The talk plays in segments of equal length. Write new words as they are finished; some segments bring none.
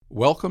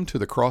Welcome to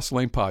the Cross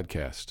Lane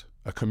Podcast,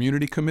 a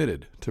community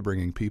committed to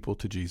bringing people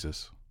to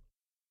Jesus.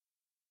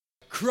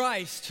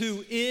 Christ,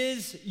 who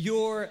is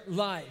your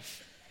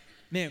life.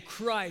 Man,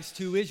 Christ,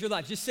 who is your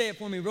life. Just say it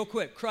for me real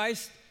quick.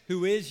 Christ,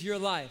 who is your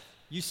life.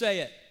 You say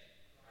it.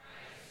 Christ,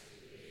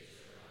 who is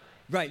your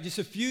life. Right, just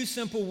a few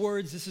simple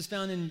words. This is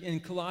found in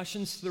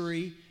Colossians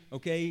 3,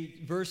 okay,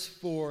 verse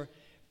 4.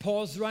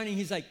 Paul's writing,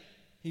 he's like,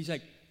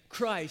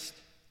 Christ,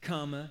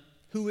 comma,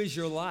 who is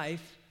your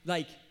life?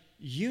 Like,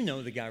 you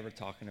know the guy we're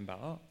talking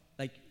about.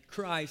 Like,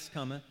 Christ,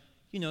 comma,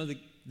 you know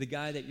the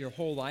guy that your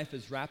whole life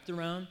is wrapped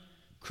around.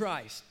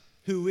 Christ,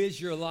 who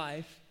is your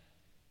life.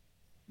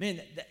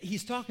 Man,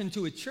 he's talking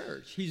to a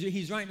church.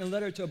 He's writing a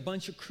letter to a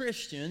bunch of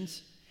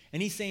Christians,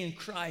 and he's saying,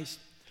 Christ,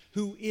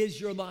 who is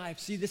your life.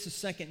 See, this is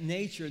second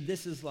nature.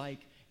 This is like,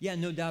 yeah,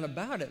 no doubt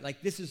about it.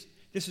 Like, this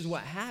is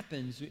what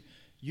happens.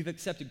 You've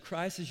accepted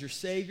Christ as your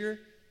Savior.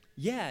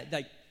 Yeah,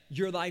 like,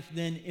 your life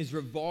then is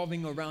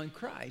revolving around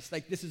Christ.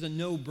 Like, this is a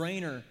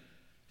no-brainer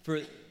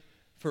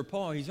for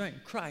Paul. He's writing,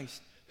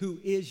 Christ, who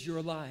is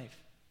your life.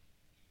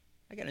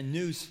 I got a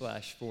news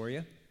flash for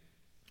you.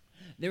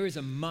 There is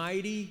a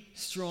mighty,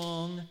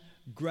 strong,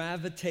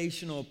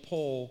 gravitational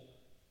pull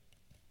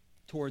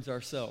towards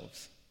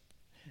ourselves.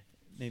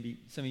 Maybe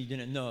some of you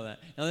didn't know that.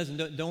 Now listen,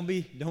 don't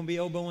be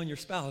elbowing your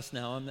spouse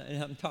now.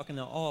 I'm talking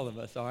to all of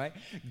us, all right?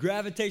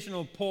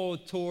 Gravitational pull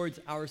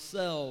towards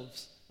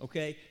ourselves,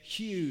 okay?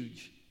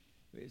 Huge.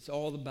 It's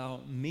all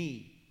about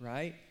me,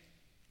 right?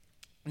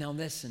 Now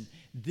listen,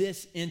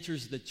 this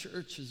enters the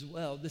church as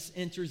well. This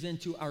enters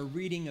into our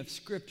reading of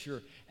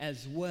Scripture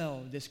as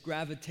well, this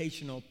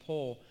gravitational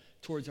pull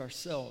towards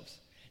ourselves.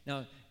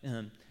 Now,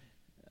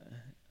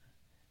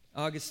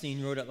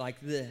 Augustine wrote it like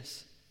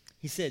this.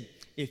 He said,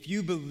 if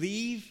you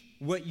believe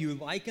what you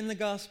like in the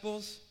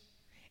Gospels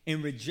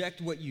and reject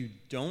what you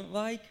don't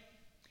like,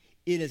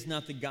 it is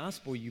not the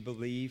gospel you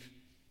believe,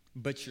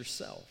 but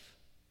yourself.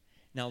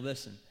 Now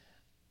listen,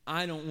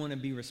 I don't want to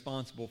be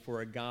responsible for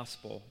a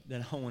gospel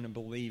that I want to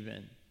believe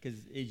in because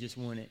it just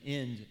won't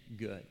end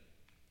good.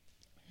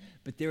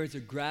 But there is a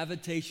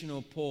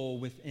gravitational pull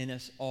within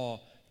us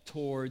all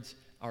towards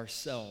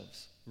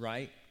ourselves,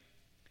 right?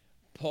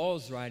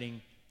 Paul's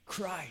writing,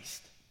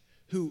 Christ,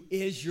 who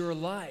is your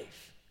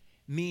life,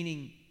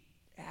 meaning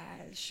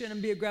it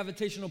shouldn't be a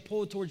gravitational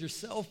pull towards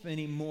yourself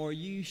anymore.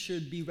 You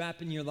should be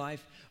wrapping your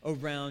life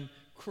around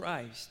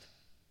Christ.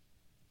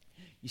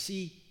 You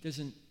see, there's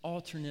an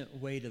alternate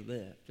way to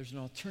live. There's an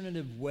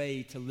alternative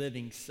way to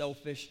living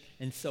selfish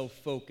and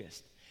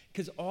self-focused.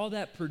 Because all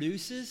that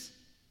produces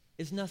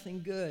is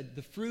nothing good.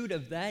 The fruit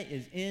of that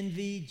is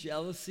envy,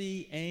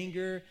 jealousy,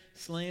 anger,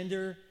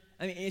 slander.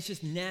 I mean, it's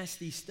just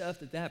nasty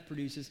stuff that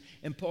produces.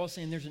 And Paul's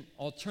saying there's an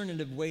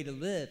alternative way to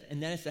live,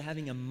 and that is to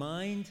having a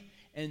mind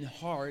and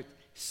heart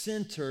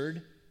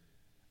centered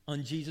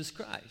on Jesus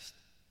Christ,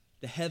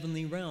 the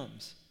heavenly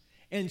realms.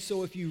 And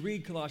so if you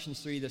read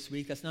Colossians 3 this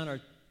week, that's not our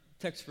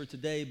text for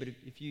today, but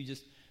if you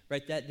just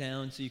write that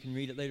down so you can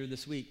read it later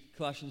this week,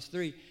 Colossians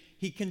 3,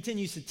 he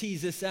continues to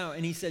tease this out,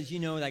 and he says,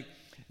 like,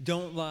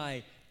 don't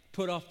lie,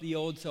 put off the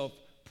old self,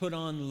 put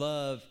on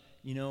love,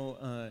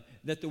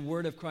 let the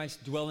word of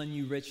Christ dwell in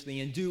you richly,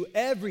 and do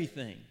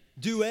everything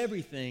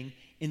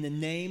in the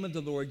name of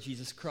the Lord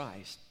Jesus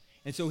Christ.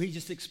 And so he's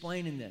just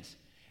explaining this.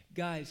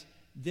 Guys,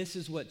 this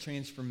is what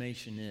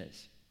transformation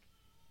is.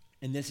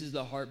 And this is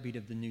the heartbeat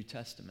of the New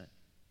Testament,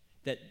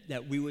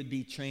 that we would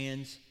be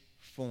transformed.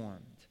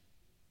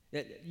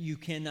 That you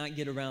cannot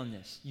get around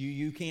this.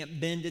 You can't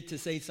bend it to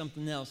say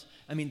something else.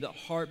 I mean, the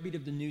heartbeat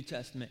of the New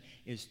Testament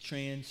is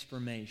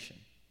transformation.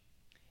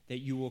 That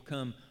you will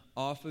come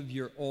off of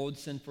your old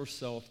sinful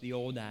self, the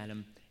old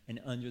Adam, and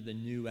under the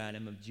new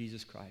Adam of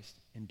Jesus Christ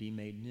and be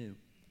made new.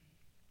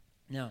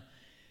 Now,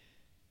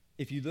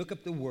 if you look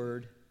up the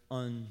word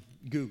on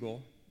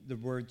Google, the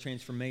word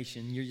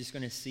transformation, you're just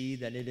going to see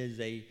that it is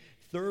a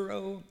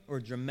thorough or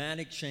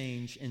dramatic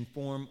change in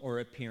form or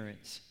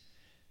appearance.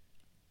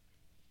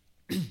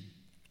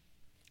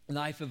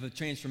 Life of a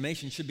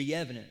transformation should be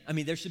evident. I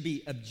mean, there should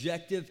be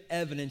objective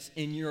evidence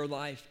in your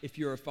life if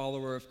you're a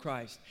follower of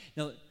Christ.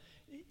 Now,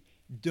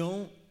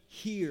 don't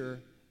hear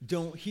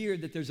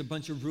that there's a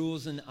bunch of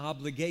rules and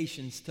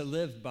obligations to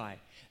live by.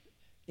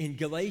 In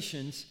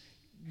Galatians,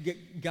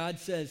 God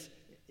says,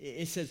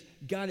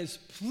 God is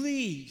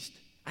pleased.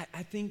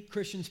 I think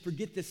Christians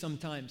forget this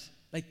sometimes.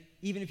 Like,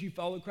 even if you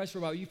follow Christ for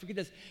a while, you forget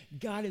this.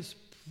 God is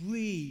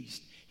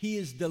pleased. He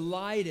is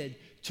delighted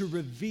to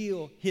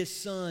reveal his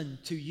son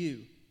to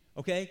you,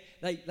 okay?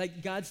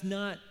 Like God's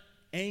not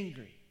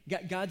angry.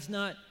 God's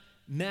not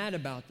mad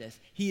about this.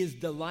 He is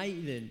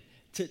delighted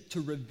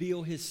to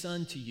reveal his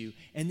son to you.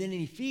 And then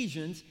in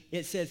Ephesians,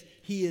 it says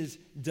he is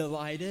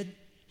delighted,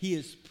 he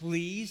is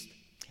pleased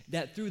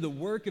that through the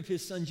work of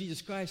his son,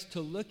 Jesus Christ,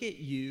 to look at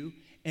you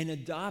and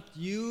adopt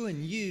you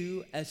and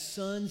you as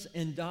sons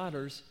and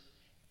daughters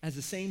as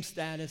the same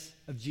status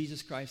of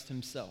Jesus Christ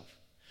himself.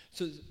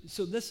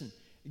 So listen,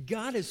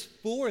 God is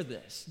for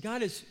this.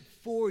 God is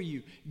for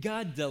you.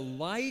 God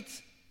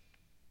delights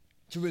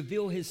to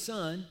reveal his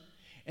son,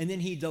 and then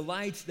he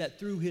delights that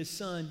through his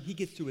son, he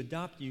gets to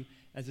adopt you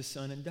as a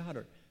son and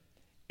daughter.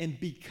 And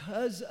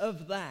because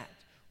of that,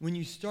 when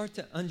you start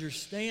to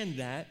understand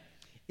that,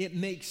 it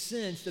makes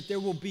sense that there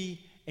will be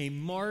a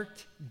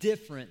marked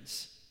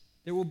difference.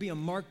 There will be a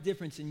marked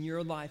difference in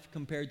your life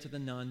compared to the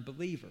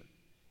non-believer.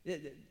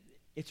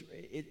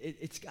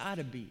 It's got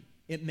to be.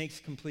 It makes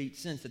complete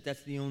sense that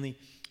that's the only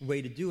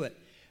way to do it.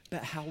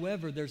 But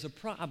however, there's a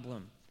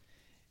problem.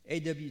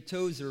 A.W.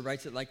 Tozer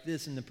writes it like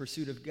this in The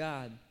Pursuit of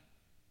God.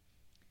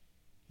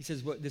 He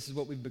says, this is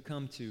what we've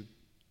become to.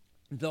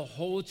 The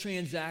whole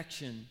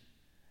transaction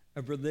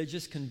of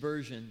religious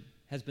conversion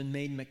has been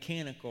made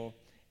mechanical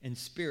and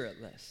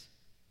spiritless.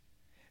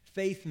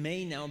 Faith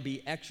may now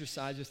be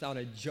exercised without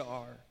a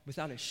jar,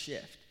 without a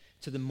shift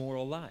to the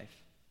moral life.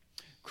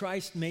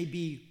 Christ may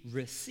be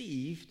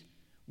received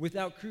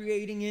without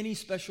creating any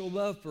special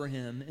love for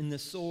him in the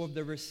soul of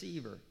the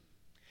receiver.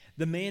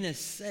 The man is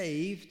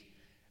saved,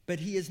 but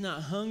he is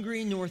not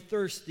hungry nor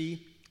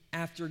thirsty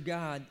after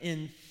God.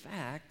 In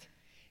fact,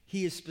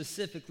 he is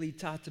specifically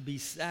taught to be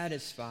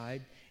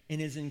satisfied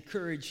and is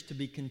encouraged to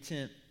be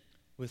content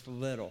with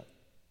little.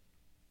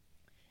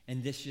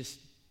 And this just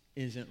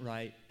isn't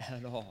right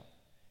at all.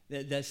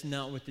 That's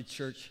not what the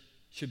church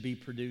should be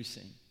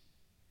producing.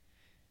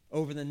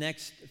 Over the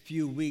next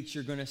few weeks,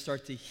 you're going to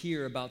start to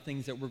hear about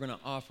things that we're going to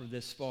offer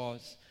this fall.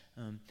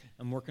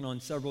 I'm working on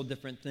several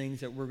different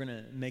things that we're going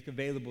to make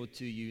available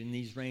to you, and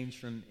these range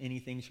from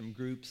anything from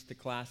groups to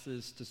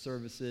classes to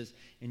services,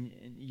 and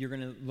you're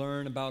going to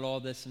learn about all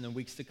this in the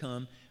weeks to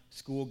come.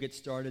 School gets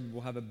started.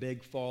 We'll have a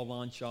big fall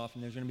launch off,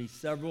 and there's going to be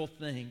several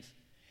things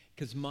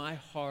because my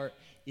heart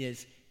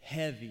is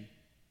heavy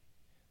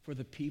for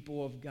the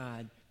people of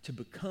God to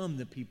become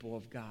the people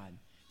of God,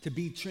 to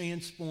be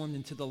transformed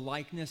into the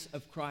likeness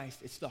of Christ.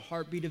 It's the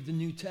heartbeat of the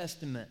New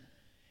Testament.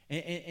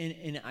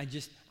 And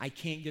I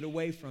can't get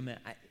away from it.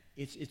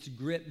 It's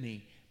gripped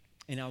me.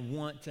 And I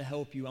want to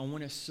help you. I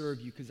want to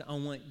serve you because I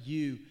want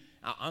you.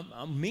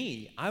 I'm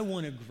me. I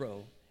want to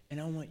grow. And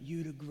I want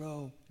you to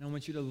grow. And I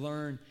want you to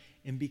learn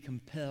and be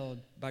compelled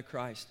by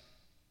Christ.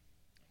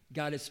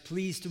 God is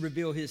pleased to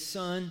reveal his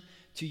Son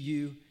to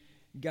you.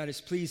 God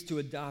is pleased to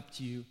adopt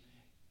you.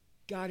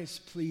 God is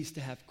pleased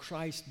to have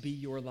Christ be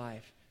your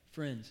life.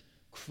 Friends,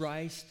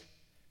 Christ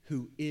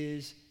who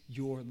is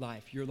your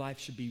life. Your life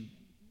should be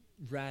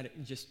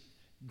just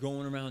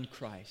going around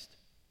Christ.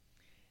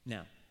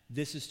 Now,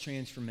 this is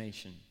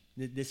transformation.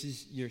 This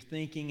is your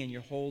thinking and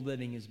your whole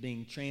living is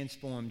being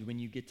transformed when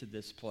you get to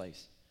this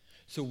place.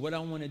 So what I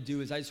want to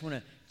do is I just want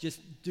to just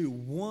do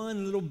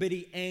one little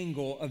bitty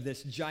angle of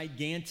this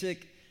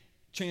gigantic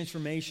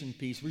transformation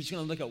piece. We're just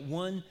going to look at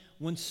one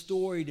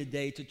story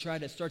today to try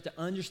to start to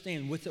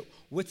understand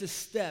what's a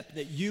step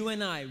that you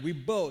and we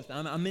both,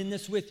 I'm in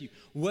this with you.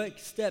 What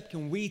step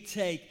can we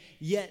take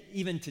yet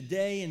even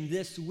today and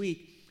this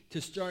week to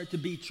start to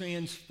be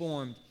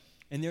transformed?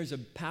 And there's a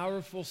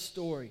powerful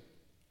story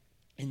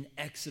in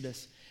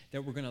Exodus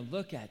that we're going to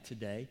look at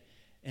today,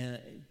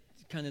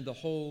 kind of the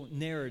whole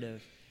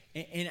narrative.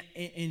 And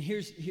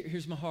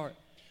here's my heart.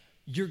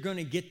 You're going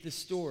to get this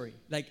story.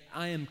 Like,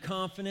 I am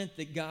confident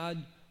that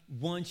God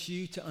wants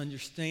you to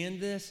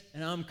understand this,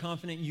 and I'm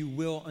confident you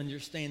will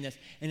understand this.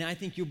 And I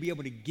think you'll be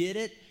able to get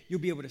it. You'll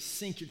be able to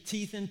sink your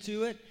teeth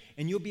into it,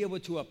 and you'll be able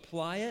to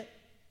apply it.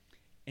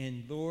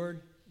 And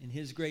Lord, in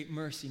his great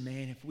mercy,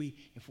 man,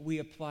 if we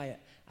apply it,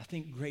 I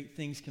think great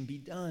things can be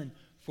done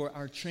for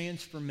our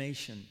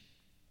transformation.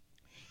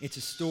 It's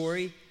a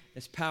story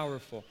that's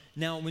powerful.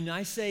 Now, when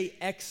I say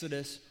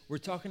Exodus, we're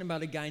talking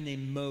about a guy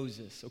named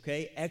Moses,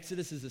 okay?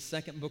 Exodus is the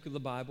second book of the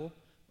Bible,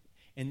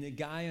 and the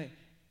guy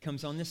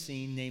comes on the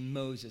scene named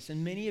Moses.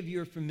 And many of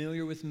you are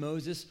familiar with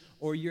Moses,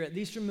 or you're at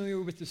least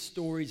familiar with the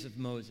stories of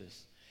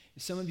Moses.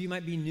 Some of you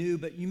might be new,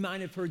 but you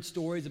might have heard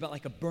stories about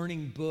like a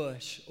burning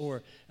bush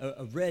or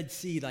a Red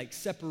Sea like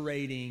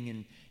separating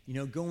and,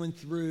 going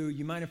through.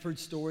 You might have heard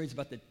stories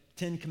about the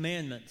 10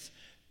 Commandments.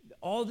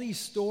 All these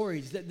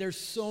stories, there's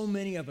so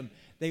many of them.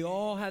 They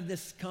all have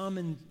this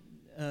common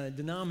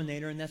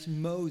denominator, and that's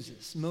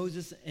Moses.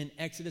 Moses and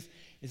Exodus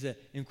is an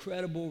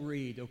incredible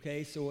read,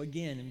 okay? So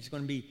again, I'm just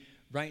going to be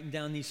writing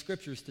down these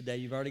scriptures today.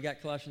 You've already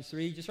got Colossians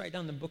 3. Just write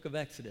down the book of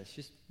Exodus.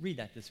 Just read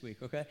that this week,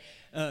 okay?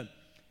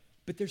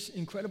 But there's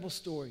incredible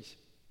stories.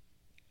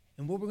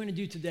 And what we're going to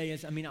do today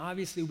is,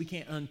 obviously we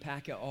can't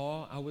unpack it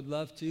all. I would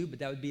love to, but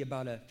that would be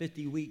about a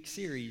 50-week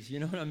series, you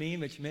know what I mean?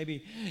 Which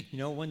maybe,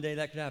 one day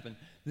that could happen.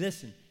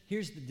 Listen,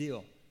 here's the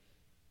deal.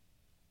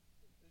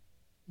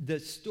 The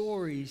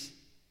stories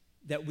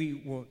that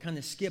we will kind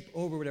of skip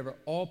over, whatever,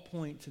 all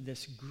point to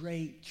this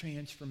great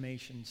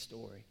transformation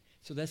story.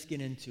 So let's get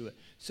into it.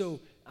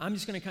 So I'm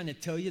just going to kind of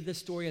tell you this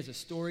story as a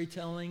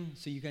storytelling,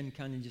 so you can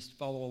kind of just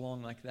follow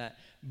along like that.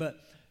 But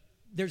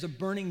there's a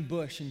burning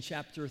bush in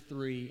chapter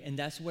 3, and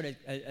that's what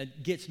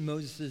it gets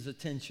Moses'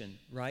 attention,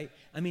 right?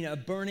 A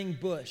burning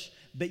bush,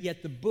 but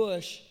yet the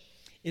bush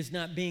is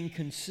not being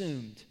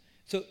consumed.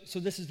 So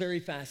this is very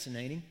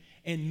fascinating,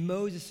 and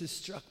Moses is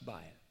struck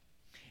by it.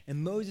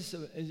 And Moses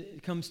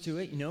comes to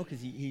it, because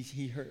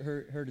he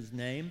heard his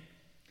name.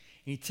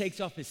 And he takes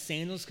off his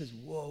sandals because,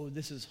 whoa,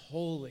 this is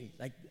holy.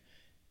 Like,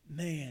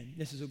 man,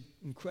 this is an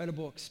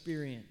incredible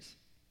experience.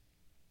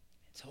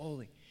 It's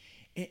holy.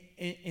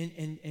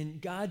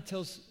 And God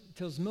tells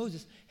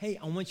Moses, hey,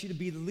 I want you to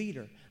be the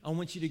leader. I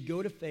want you to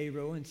go to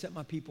Pharaoh and set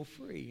my people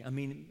free. I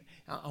mean,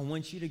 I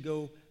want you to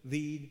go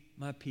lead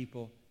my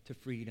people to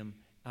freedom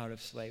out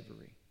of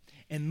slavery.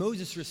 And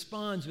Moses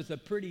responds with a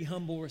pretty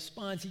humble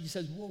response. He just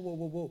says, whoa, whoa,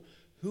 whoa, whoa,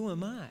 who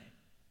am I?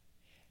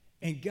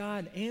 And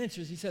God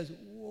answers, he says,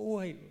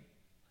 wait,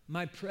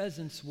 my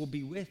presence will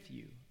be with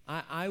you.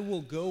 I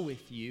will go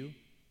with you.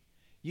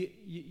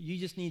 You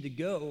just need to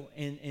go,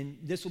 and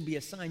this will be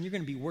a sign. You're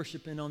going to be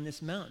worshiping on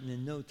this mountain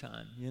in no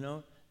time, you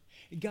know.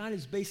 God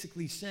is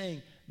basically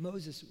saying,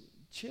 Moses,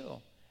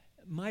 chill.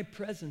 My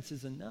presence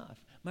is enough.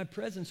 My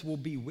presence will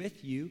be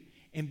with you,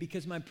 and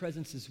because my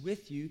presence is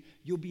with you,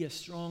 you'll be a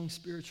strong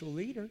spiritual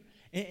leader,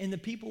 and the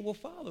people will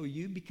follow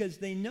you because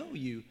they know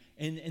you,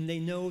 and they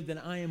know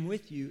that I am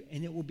with you,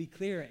 and it will be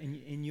clear,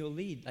 and you'll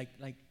lead.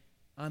 Like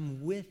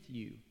I'm with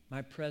you.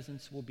 My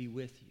presence will be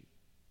with you.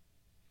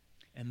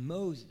 And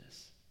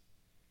Moses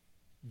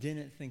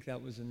didn't think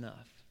that was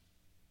enough.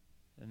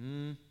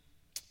 I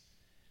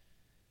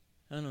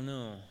don't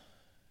know.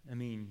 I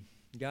mean,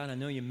 God, I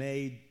know you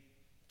made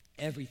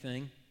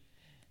everything.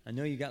 I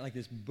know you got like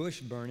this bush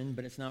burning,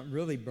 but it's not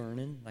really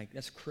burning. Like,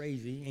 that's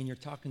crazy, and you're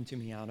talking to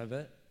me out of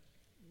it.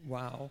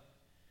 Wow.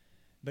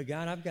 But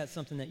God, I've got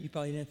something that you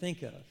probably didn't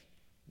think of.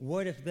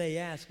 What if they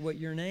ask what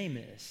your name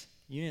is?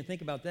 You didn't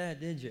think about that,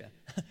 did you?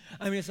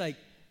 I mean, it's like,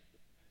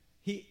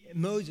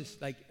 Moses,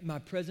 like, my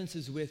presence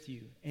is with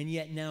you, and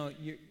yet now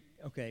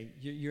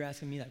you're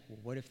asking me, like, well,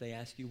 what if they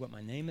ask you what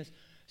my name is?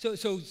 So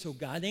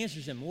God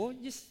answers him, well,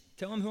 just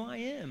tell them who I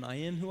am. I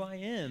am who I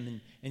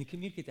am, and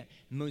communicate that.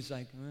 And Moses is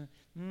like,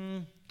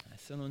 I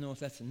still don't know if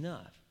that's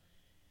enough.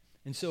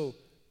 And so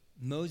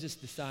Moses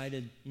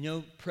decided,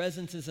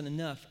 presence isn't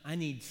enough. I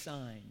need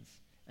signs.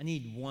 I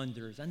need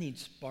wonders. I need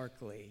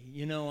sparkly.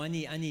 I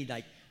need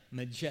like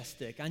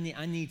majestic. I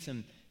need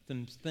some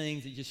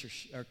things that just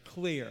are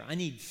clear. I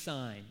need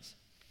signs.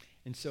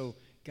 And so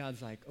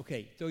God's like,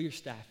 okay, throw your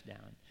staff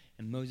down.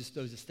 And Moses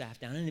throws the staff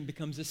down, and it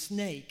becomes a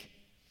snake.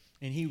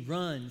 And he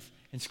runs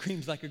and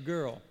screams like a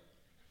girl,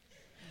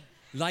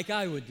 like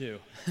I would do.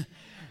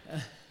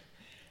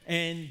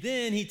 And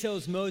then he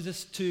tells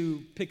Moses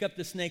to pick up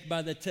the snake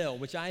by the tail,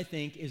 which I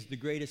think is the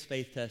greatest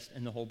faith test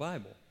in the whole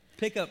Bible.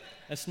 Pick up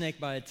a snake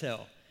by a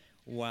tail.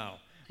 Wow.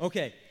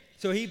 Okay.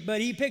 So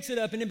he picks it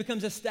up, and it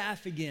becomes a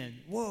staff again.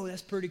 Whoa,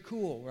 that's pretty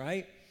cool,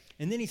 right?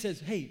 And then he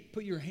says, hey,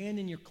 put your hand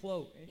in your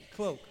cloak,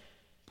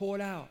 pull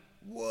it out.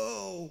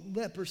 Whoa,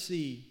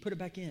 leprosy, put it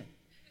back in.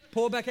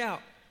 Pull it back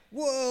out.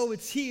 Whoa,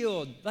 it's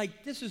healed.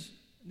 Like, this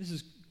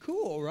is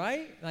cool,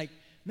 right? Like,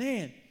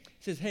 man, he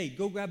says, hey,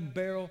 go grab a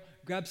barrel,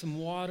 grab some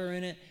water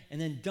in it, and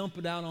then dump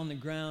it out on the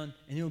ground,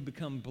 and it'll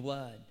become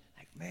blood.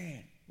 Like,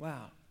 man,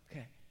 wow,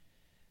 okay.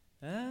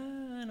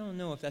 I don't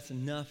know if that's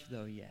enough,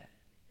 though, yet.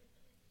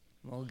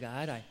 Well,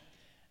 God, I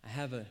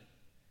have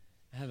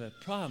a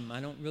problem.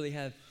 I don't really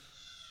have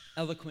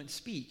eloquent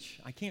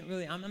speech.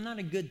 I'm not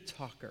a good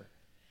talker.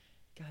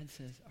 God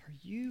says, are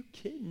you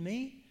kidding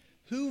me?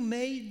 Who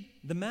made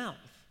the mouth?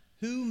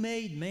 Who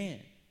made man?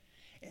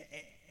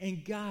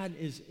 And God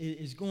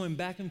is going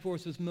back and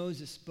forth with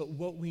Moses, but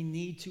what we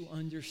need to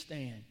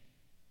understand,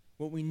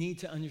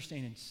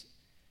 is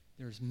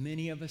there's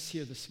many of us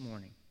here this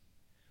morning,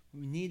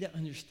 what we need to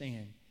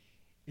understand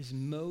is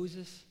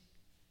Moses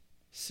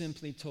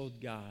simply told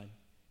God,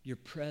 your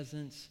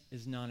presence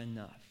is not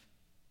enough.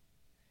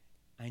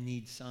 I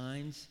need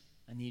signs,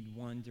 I need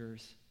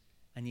wonders,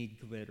 I need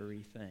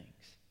glittery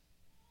things.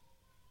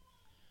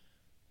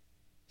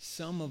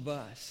 Some of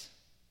us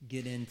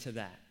get into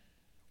that.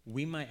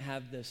 We might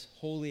have this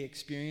holy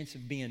experience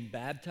of being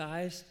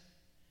baptized,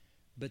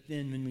 but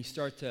then when we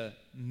start to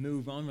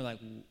move on, we're like,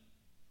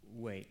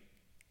 wait,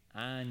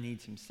 I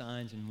need some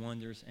signs and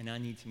wonders, and I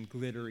need some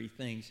glittery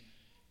things.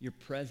 Your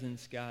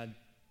presence, God,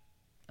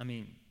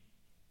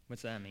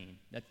 what's that mean?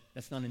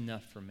 That's not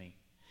enough for me.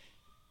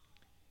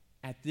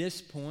 At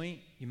this point,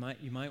 you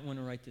might want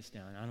to write this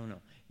down. I don't know.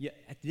 Yeah,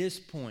 at this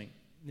point,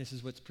 this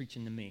is what's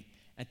preaching to me.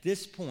 At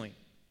this point,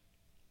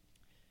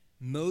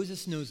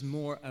 Moses knows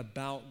more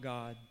about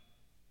God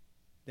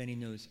than he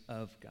knows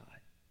of God.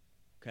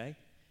 Okay?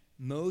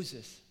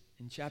 Moses,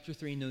 in chapter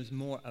 3, knows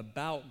more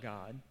about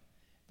God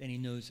than he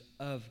knows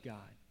of God.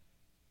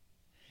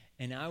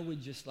 And I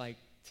would just like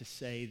to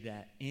say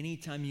that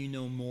anytime you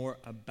know more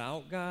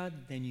about God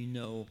than you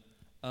know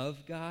of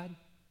God,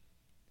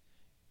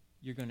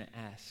 you're going to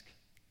ask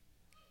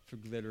for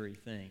glittery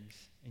things.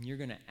 And you're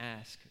going to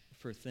ask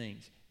for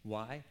things.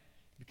 Why?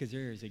 Because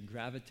there is a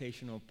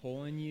gravitational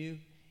pull in you,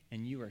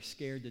 and you are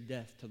scared to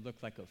death to look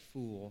like a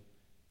fool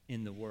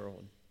in the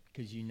world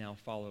because you now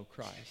follow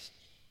Christ.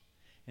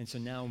 And so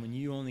now when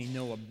you only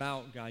know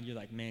about God, you're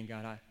like, man,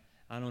 God,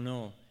 I don't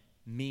know.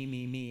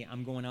 Me.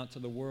 I'm going out to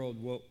the world.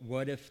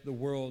 What if the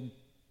world,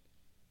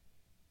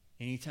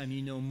 anytime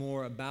you know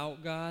more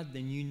about God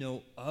than you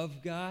know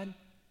of God,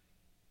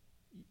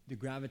 the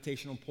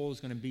gravitational pull is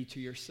going to be to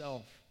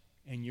yourself,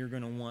 and you're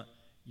going to want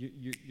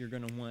you're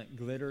going to want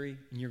glittery,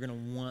 and you're going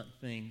to want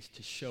things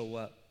to show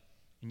up,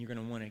 and you're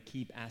going to want to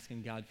keep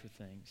asking God for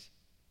things.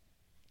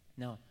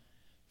 Now,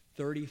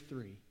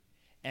 33.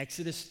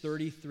 Exodus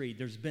 33.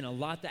 There's been a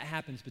lot that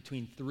happens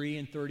between 3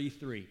 and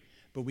 33.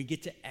 But we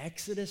get to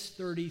Exodus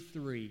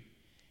 33,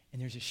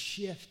 and there's a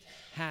shift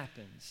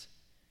happens,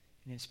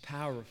 and it's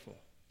powerful.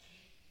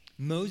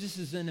 Moses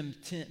is in a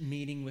tent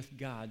meeting with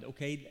God,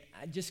 okay?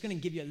 I'm just going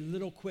to give you a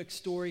little quick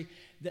story.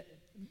 That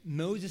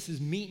Moses is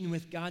meeting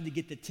with God to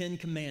get the 10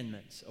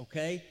 Commandments,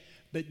 okay?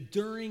 But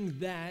during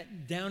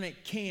that, down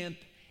at camp,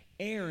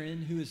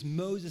 Aaron, who is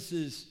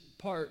Moses'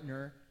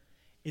 partner,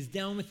 is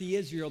down with the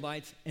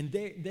Israelites, and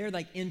they're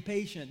like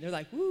impatient. They're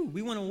like, woo,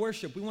 we want to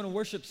worship. We want to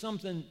worship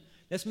something.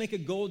 Let's make a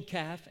gold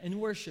calf and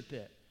worship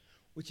it,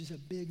 which is a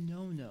big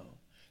no-no.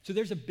 So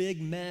there's a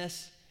big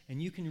mess,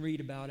 and you can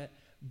read about it.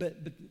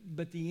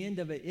 But the end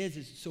of it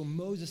is so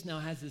Moses now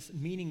has this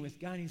meeting with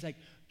God, and he's like,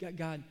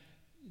 God,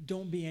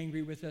 don't be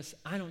angry with us.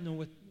 I don't know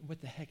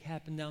what the heck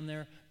happened down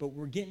there, but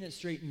we're getting it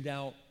straightened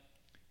out.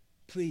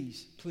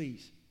 Please,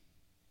 please.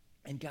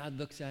 And God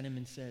looks at him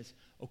and says,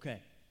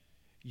 okay,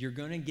 you're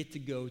going to get to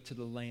go to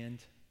the land,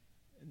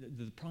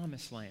 the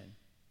promised land.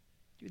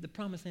 Dude, the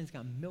promised land's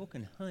got milk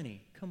and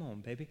honey. Come on,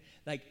 baby.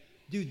 Like,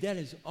 dude, that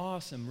is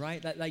awesome,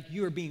 right? Like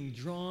you are being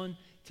drawn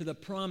to the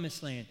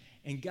promised land.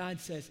 And God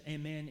says, hey,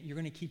 man, you're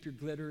going to keep your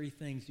glittery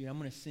things, dude. I'm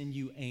going to send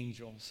you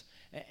angels.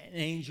 An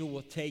angel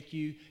will take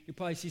you. You'll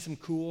probably see some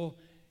cool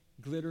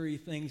glittery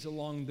things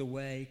along the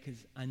way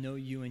because I know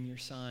you and your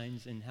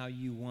signs and how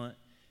you want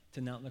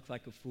to not look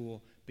like a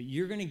fool. But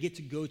you're going to get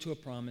to go to a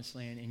promised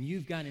land, and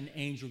you've got an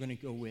angel going to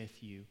go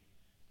with you.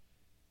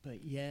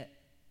 But yet,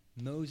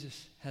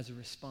 Moses has a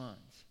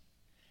response.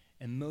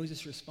 And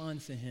Moses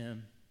responds to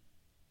him,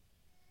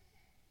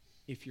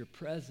 if your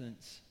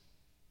presence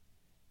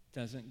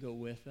doesn't go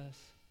with us,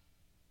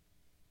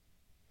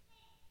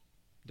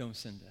 don't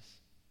send us.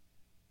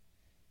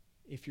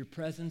 If your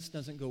presence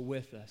doesn't go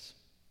with us,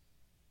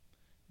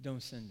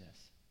 don't send us.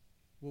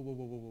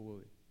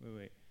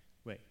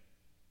 Wait.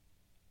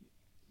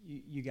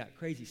 You got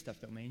crazy stuff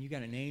though, man. You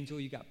got an angel,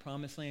 you got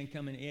promised land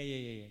coming.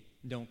 Yeah.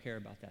 Don't care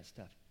about that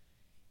stuff.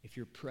 If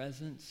your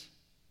presence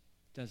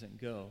doesn't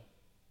go,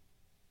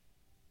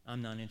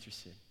 I'm not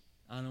interested.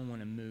 I don't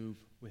want to move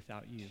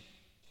without you.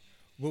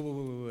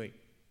 Wait.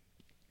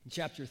 In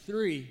chapter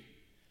 3,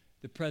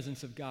 the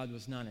presence of God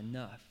was not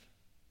enough.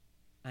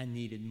 I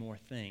needed more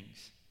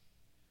things.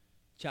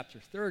 Chapter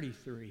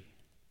 33,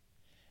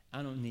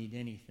 I don't need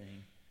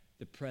anything.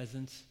 The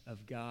presence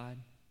of God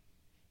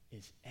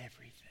is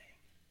everything.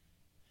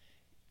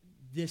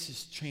 This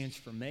is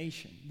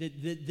transformation.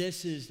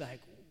 This is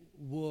like,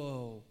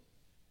 whoa.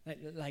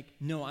 Like,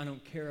 no, I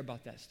don't care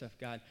about that stuff,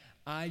 God.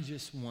 I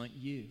just want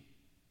you.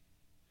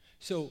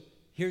 So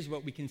here's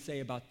what we can say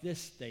about this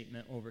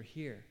statement over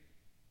here.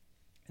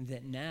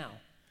 That now,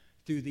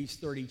 through these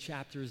 30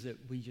 chapters that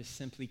we just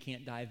simply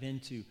can't dive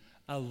into,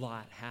 a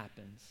lot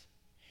happens.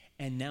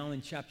 And now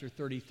in chapter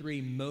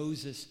 33,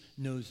 Moses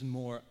knows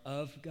more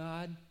of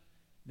God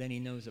than he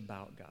knows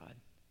about God.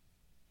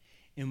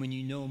 And when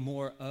you know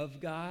more of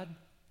God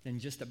than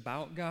just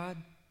about God,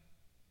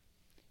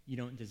 you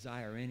don't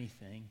desire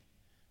anything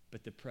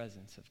but the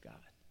presence of God.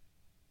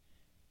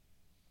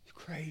 It's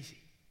crazy.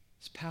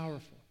 It's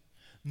powerful.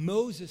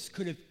 Moses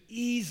could have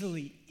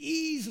easily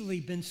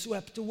been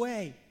swept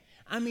away.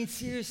 I mean,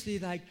 seriously,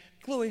 like,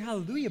 glory,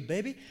 hallelujah,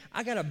 baby.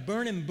 I got a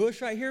burning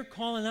bush right here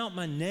calling out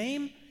my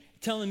name,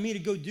 telling me to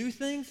go do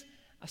things.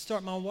 I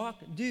start my walk.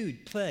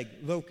 Dude, plague,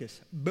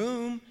 locust,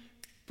 boom,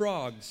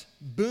 frogs,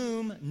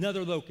 boom,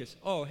 another locust.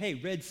 Oh, hey,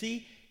 Red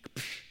Sea.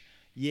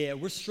 Yeah,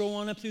 we're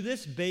strolling up through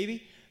this,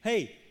 baby.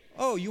 Hey,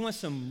 oh, you want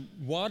some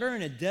water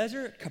in a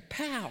desert?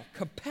 Kapow,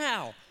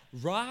 kapow.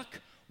 Rock,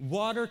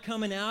 water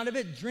coming out of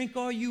it. Drink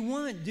all you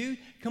want, dude.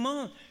 Come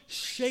on.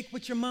 Shake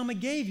what your mama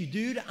gave you,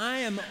 dude. I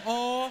am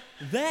all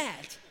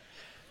that.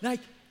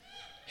 Like,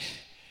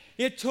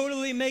 it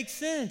totally makes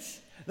sense.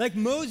 Like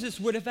Moses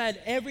would have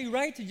had every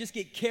right to just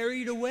get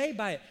carried away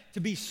by it, to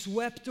be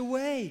swept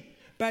away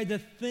by the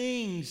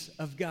things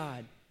of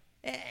God.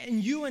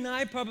 And you and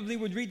I probably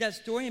would read that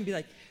story and be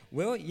like,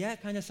 well, yeah,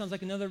 it kind of sounds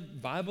like another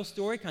Bible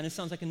story, kind of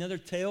sounds like another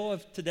tale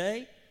of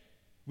today.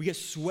 We get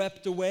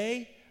swept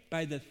away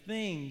by the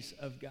things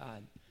of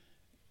God.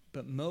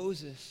 But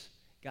Moses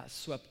got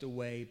swept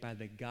away by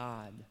the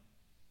God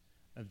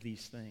of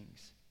these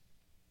things.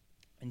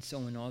 And so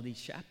in all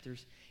these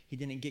chapters, he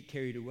didn't get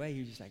carried away. He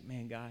was just like,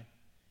 man, God,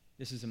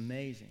 this is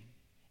amazing.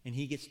 And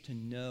he gets to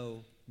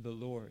know the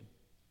Lord.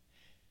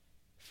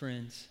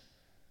 Friends,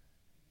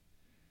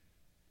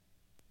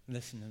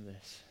 listen to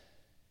this.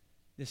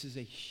 This is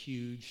a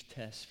huge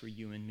test for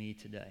you and me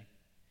today.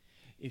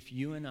 If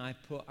you and I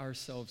put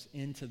ourselves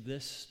into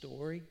this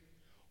story,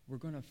 we're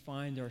going to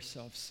find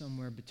ourselves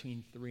somewhere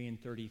between 3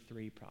 and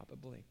 33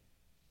 probably.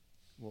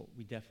 Well,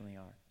 we definitely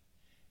are.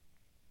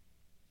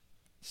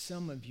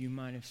 Some of you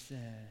might have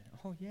said,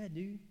 oh yeah,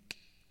 dude,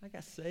 I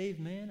got saved,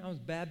 man. I was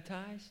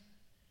baptized.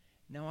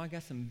 Now I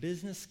got some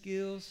business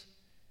skills.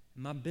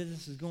 My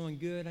business is going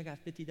good. I got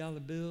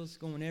 $50 bills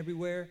going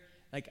everywhere.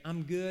 Like,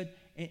 I'm good.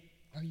 And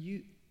are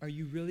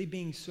you really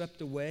being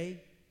swept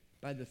away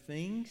by the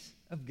things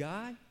of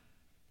God?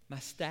 My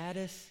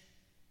status,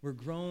 we're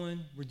growing,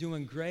 we're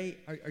doing great.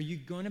 Are you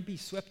going to be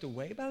swept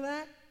away by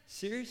that?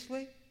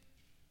 Seriously?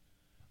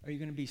 Are you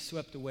going to be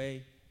swept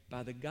away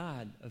by the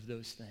God of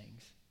those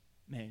things?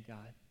 Man, God,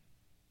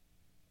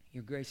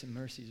 your grace and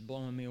mercy is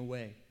blowing me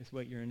away with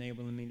what you're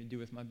enabling me to do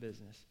with my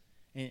business.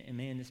 And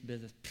man, this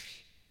business,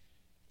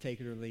 take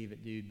it or leave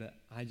it, dude. But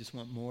I just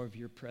want more of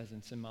your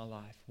presence in my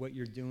life. What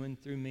you're doing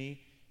through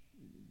me,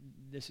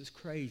 this is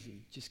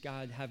crazy. Just,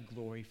 God, have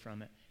glory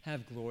from it.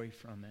 Have glory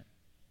from it.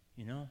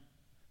 You know?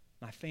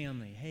 My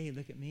family, hey,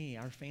 look at me.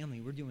 Our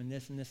family, we're doing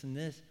this and this and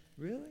this.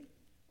 Really?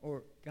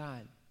 Or,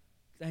 God,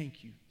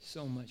 thank you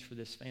so much for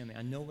this family.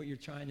 I know what you're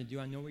trying to do.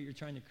 I know what you're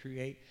trying to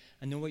create.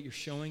 I know what you're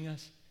showing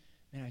us.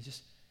 Man,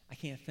 I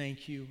can't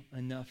thank you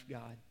enough,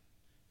 God,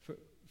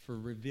 for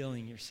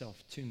revealing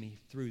yourself to me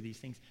through these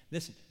things.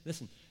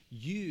 Listen,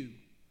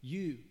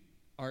 you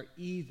are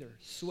either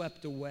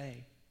swept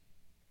away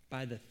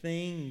by the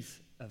things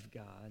of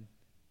God,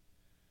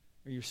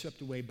 or you're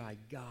swept away by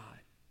God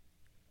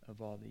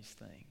of all these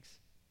things.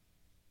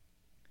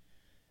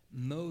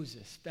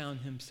 Moses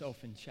found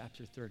himself in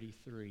chapter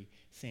 33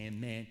 saying,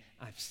 man,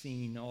 I've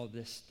seen all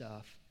this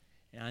stuff,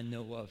 and I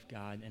know of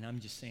God, and I'm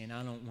just saying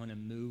I don't want to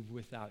move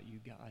without you,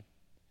 God.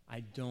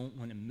 I don't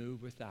want to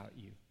move without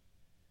you.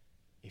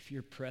 If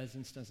your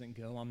presence doesn't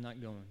go, I'm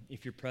not going.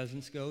 If your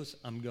presence goes,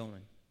 I'm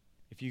going.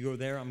 If you go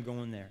there, I'm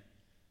going there.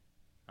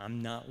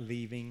 I'm not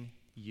leaving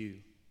you.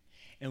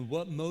 And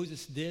what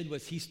Moses did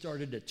was he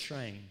started a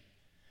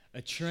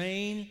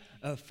train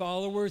of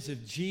followers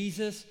of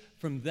Jesus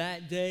from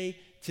that day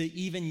to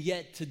even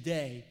yet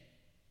today,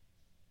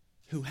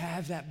 who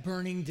have that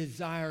burning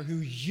desire, who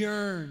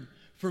yearn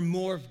for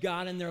more of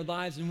God in their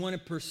lives and want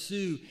to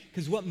pursue.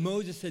 Because what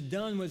Moses had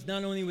done was,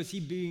 not only was he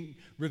being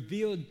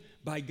revealed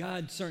by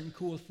God certain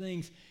cool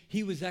things,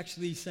 he was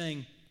actually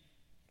saying,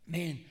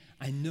 man,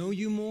 I know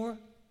you more,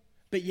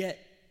 but yet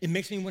it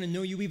makes me want to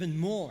know you even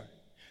more.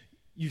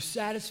 You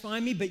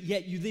satisfy me, but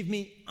yet you leave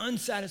me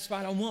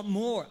unsatisfied. I want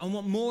more. I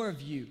want more of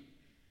you.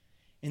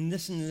 And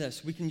listen to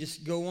this. We can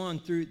just go on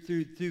through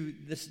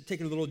this, take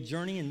a little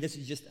journey, and this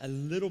is just a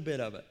little bit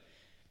of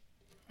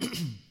it.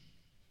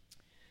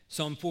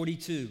 Psalm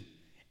 42.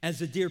 As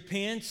the deer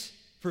pants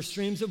for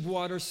streams of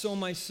water, so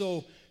my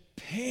soul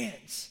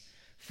pants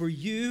for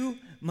you,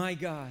 my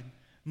God.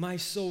 My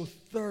soul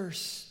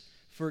thirsts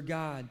for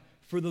God,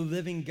 for the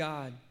living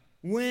God.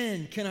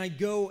 When can I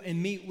go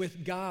and meet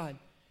with God?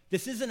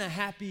 This isn't a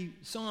happy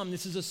psalm.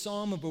 This is a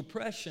psalm of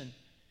oppression.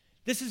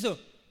 This is a,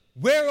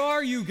 where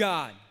are you,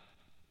 God?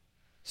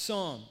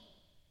 Psalm.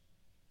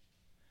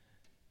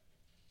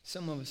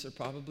 Some of us are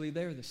probably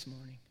there this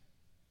morning.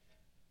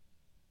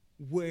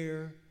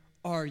 Where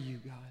are you,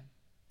 God?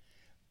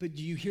 But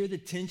do you hear the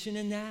tension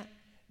in that?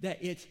 That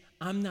it's,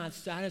 I'm not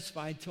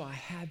satisfied till I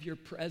have your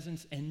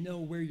presence and know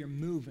where you're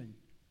moving.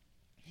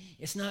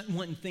 It's not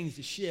wanting things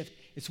to shift.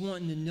 It's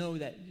wanting to know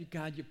that,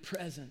 God, your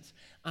presence.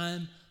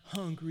 I'm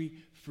hungry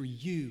for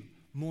you,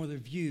 more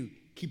of you.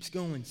 Keeps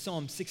going.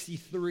 Psalm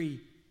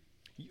 63.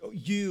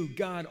 You,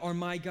 God, are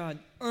my God.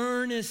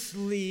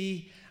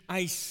 Earnestly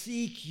I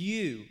seek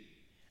you.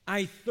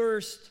 I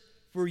thirst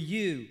for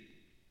you.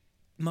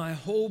 My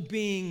whole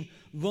being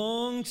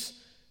longs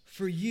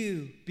for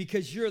you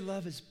because your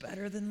love is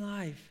better than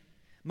life.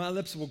 My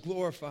lips will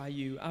glorify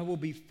you. I will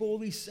be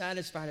fully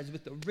satisfied as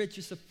with the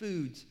richest of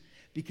foods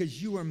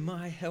because you are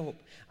my help.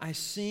 I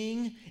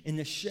sing in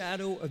the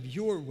shadow of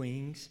your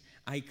wings.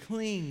 I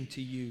cling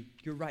to you.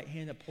 Your right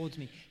hand upholds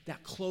me.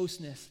 That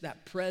closeness,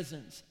 that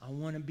presence, I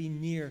want to be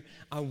near.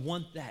 I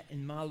want that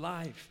in my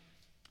life.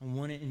 I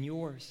want it in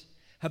yours.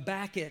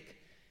 Habakkuk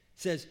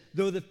says,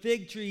 though the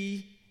fig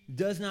tree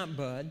does not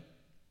bud,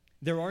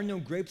 there are no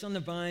grapes on the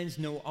vines,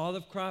 no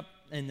olive crop,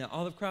 and the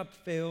olive crop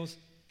fails.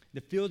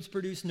 The fields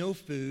produce no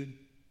food.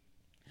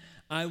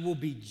 I will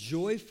be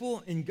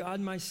joyful in God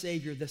my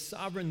Savior, the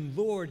sovereign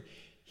Lord.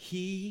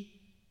 He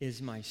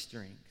is my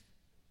strength.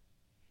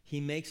 He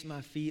makes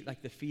my feet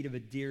like the feet of a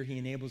deer. He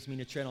enables me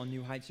to tread on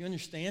new heights. You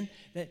understand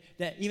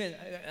that even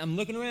I'm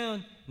looking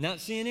around, not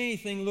seeing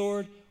anything,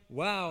 Lord.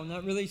 Wow,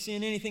 not really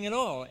seeing anything at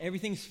all.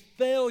 Everything's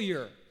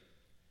failure.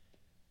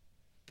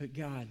 But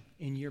God,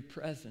 in your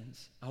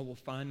presence, I will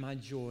find my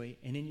joy.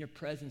 And in your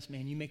presence,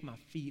 man, you make my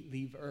feet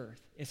leave earth.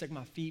 It's like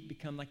my feet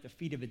become like the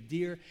feet of a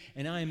deer,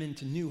 and I am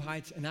into new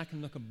heights, and I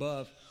can look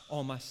above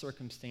all my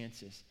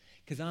circumstances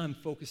because I'm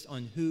focused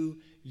on who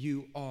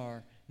you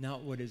are,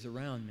 not what is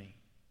around me.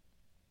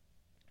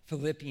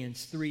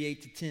 Philippians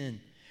 3:8-10.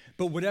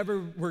 But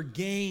whatever were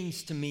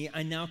gains to me,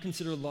 I now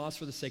consider loss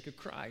for the sake of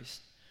Christ.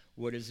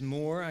 What is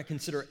more, I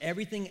consider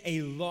everything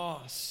a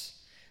loss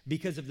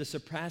because of the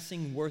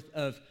surpassing worth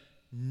of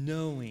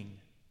knowing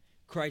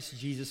Christ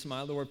Jesus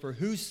my Lord, for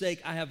whose sake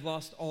I have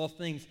lost all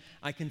things.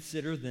 I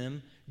consider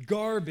them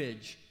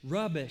garbage,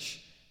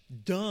 rubbish,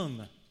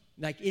 dung,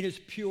 like it is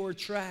pure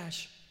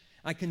trash.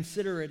 I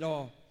consider it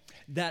all,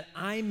 that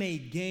I may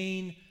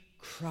gain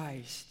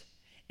Christ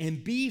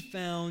and be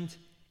found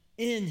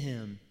in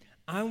him.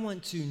 I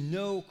want to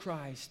know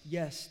Christ,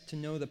 yes, to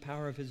know the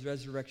power of his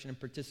resurrection and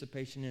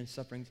participation in his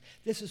sufferings.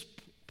 This is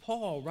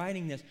Paul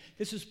writing this.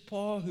 This is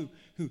Paul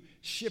who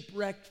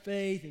shipwrecked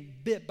faith and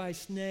bit by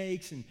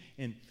snakes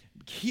and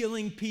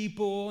healing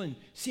people and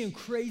seeing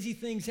crazy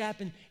things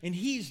happen. And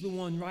he's the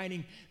one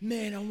writing,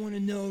 man, I want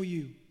to know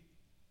you.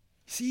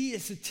 See,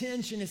 it's a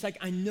tension. It's like,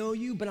 I know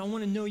you, but I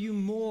want to know you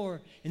more.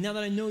 And now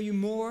that I know you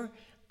more,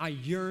 I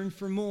yearn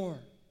for more.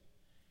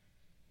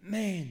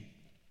 Man.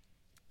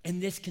 And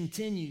this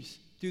continues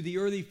through the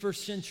early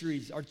first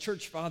centuries. Our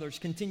church fathers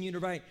continue to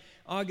write.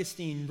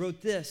 Augustine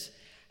wrote this,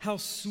 how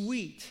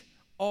sweet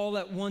all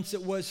at once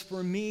it was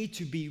for me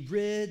to be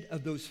rid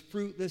of those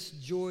fruitless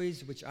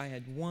joys which I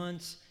had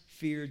once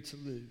feared to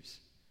lose.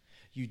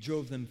 You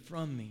drove them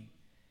from me,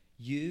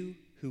 you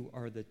who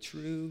are the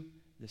true,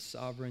 the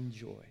sovereign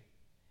joy.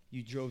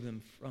 You drove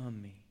them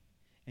from me,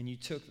 and you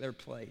took their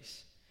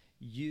place.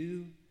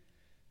 You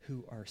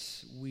who are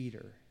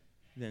sweeter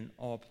than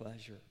all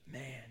pleasure.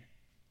 Man,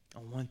 I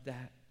want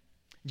that.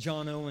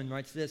 John Owen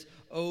writes this,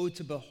 oh,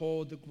 to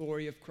behold the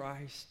glory of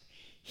Christ.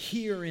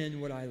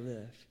 Herein would I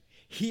live.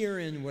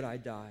 Herein would I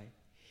die.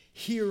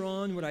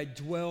 Hereon would I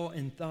dwell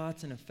in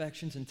thoughts and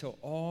affections until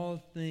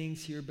all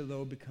things here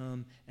below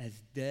become as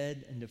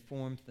dead and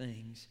deformed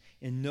things,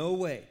 in no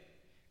way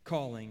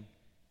calling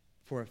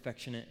for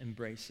affectionate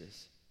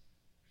embraces.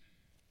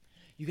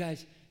 You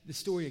guys, the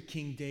story of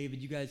King David,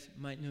 you guys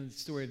might know the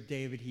story of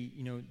David. He,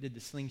 did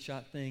the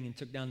slingshot thing and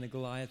took down the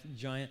Goliath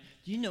giant.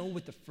 Do you know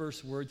what the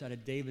first words out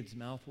of David's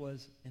mouth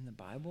was in the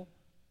Bible?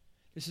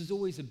 This is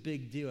always a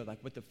big deal,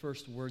 like what the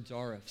first words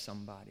are of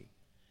somebody.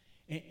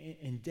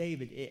 And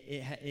David,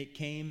 it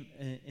came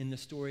in the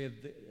story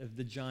of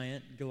the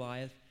giant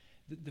Goliath.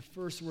 The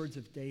first words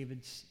of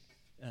David's,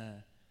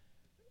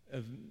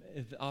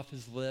 off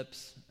his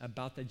lips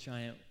about the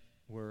giant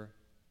were,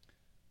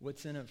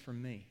 what's in it for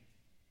me?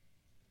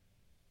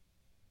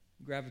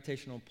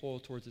 Gravitational pull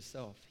towards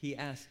itself. He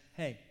asked,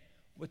 hey,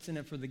 what's in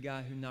it for the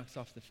guy who knocks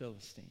off the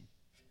Philistine?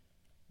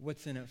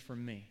 What's in it for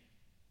me?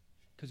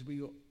 Because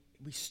we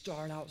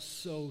start out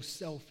so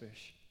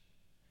selfish.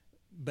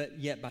 But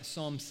yet by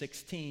Psalm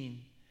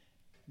 16,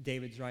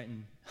 David's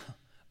writing,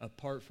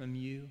 apart from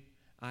you,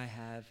 I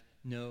have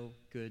no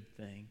good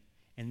thing.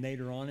 And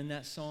later on in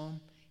that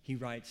psalm, he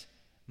writes,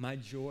 my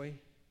joy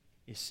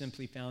is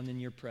simply found in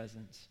your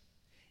presence.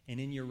 And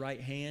in your right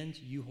hand,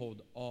 you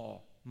hold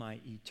all my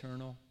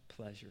eternal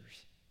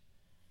pleasures.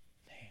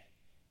 Man,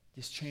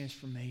 this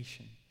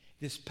transformation,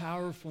 this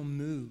powerful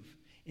move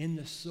in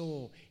the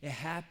soul, it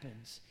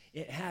happens.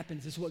 It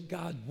happens. It's what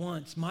God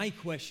wants. My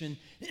question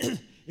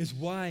is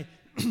why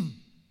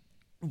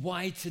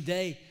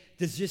today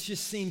does this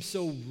just seem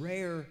so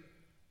rare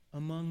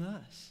among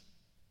us?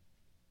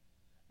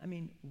 I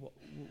mean,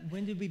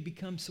 when did we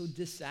become so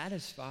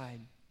dissatisfied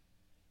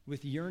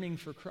with yearning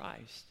for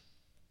Christ?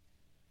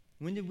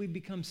 When did we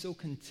become so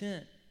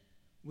content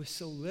with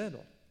so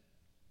little?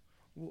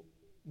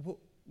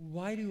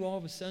 Why do all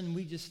of a sudden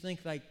we just think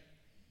like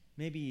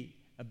maybe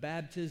a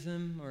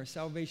baptism or a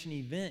salvation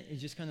event is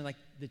just kind of like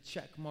the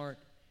check mark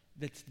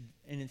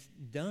and it's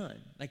done?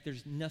 Like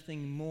there's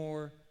nothing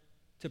more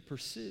to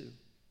pursue.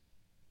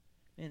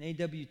 And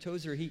A.W.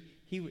 Tozer,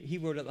 he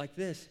wrote it like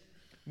this.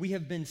 We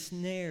have been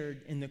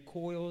snared in the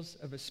coils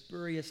of a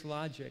spurious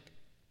logic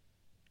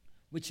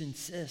which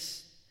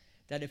insists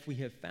that if we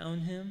have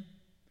found him,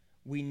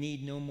 we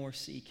need no more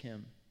seek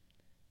him.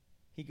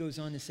 He goes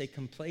on to say,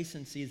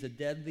 complacency is a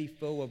deadly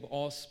foe of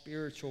all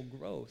spiritual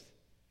growth.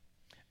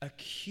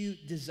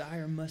 Acute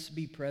desire must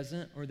be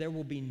present, or there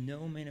will be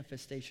no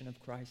manifestation of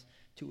Christ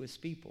to his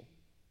people.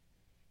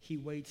 He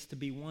waits to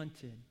be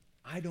wanted.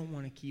 I don't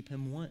want to keep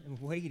him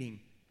waiting.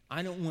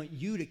 I don't want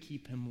you to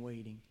keep him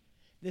waiting.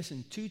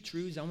 Listen, two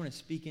truths I want to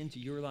speak into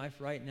your life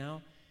right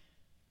now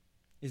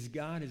is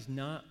God is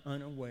not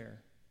unaware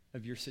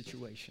of your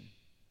situation.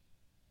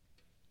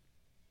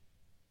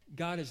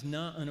 God is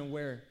not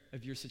unaware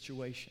of your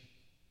situation.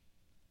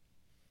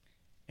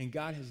 And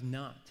God has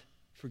not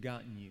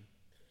forgotten you.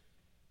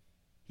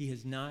 He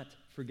has not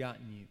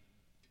forgotten you.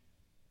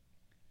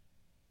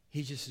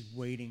 He's just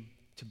waiting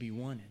to be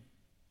wanted.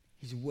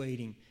 He's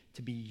waiting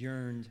to be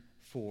yearned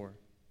for.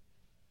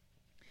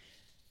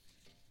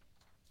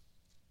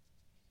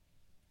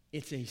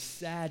 It's a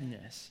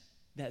sadness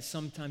that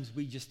sometimes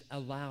we just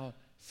allow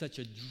such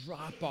a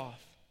drop-off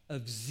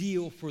of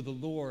zeal for the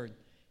Lord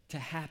to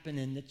happen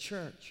in the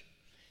church.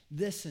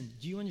 Listen,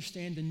 do you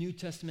understand the New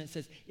Testament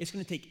says it's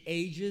going to take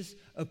ages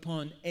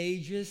upon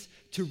ages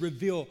to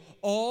reveal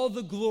all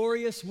the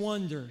glorious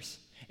wonders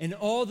and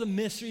all the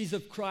mysteries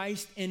of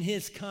Christ and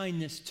his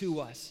kindness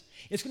to us.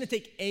 It's going to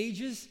take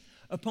ages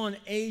upon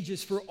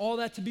ages for all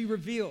that to be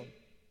revealed.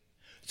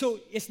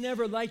 So it's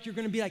never like you're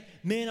going to be like,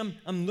 man,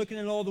 I'm looking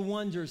at all the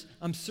wonders.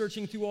 I'm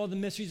searching through all the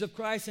mysteries of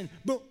Christ and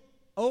boom,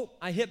 oh,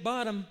 I hit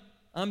bottom.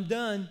 I'm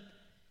done.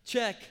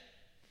 Check.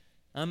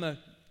 I'm a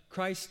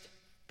Christ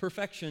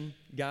perfection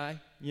guy,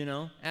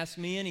 ask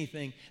me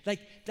anything. Like,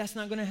 that's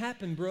not going to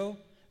happen, bro.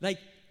 Like,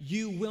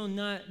 you will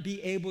not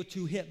be able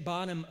to hit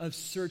bottom of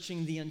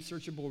searching the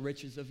unsearchable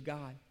riches of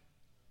God.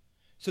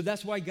 So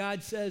that's why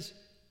God says,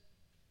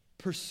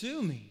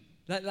 pursue me.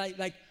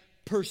 Like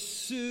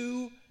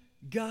pursue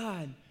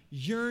God.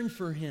 Yearn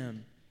for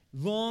him.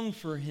 Long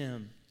for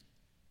him.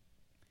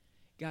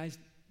 Guys,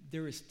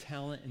 there is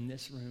talent in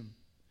this room.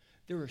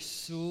 There are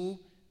so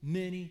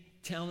many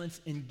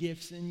talents and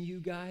gifts in you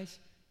guys.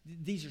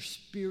 These are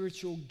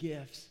spiritual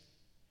gifts.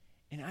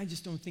 And I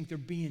just don't think they're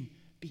being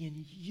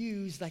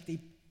used like they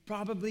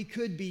probably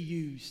could be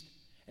used.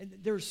 And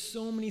there are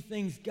so many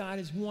things God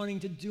is wanting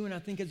to do, and I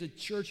think as a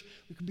church,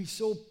 we could be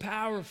so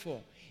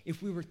powerful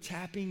if we were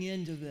tapping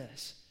into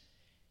this.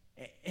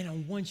 And I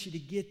want you to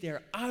get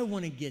there. I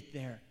want to get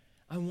there.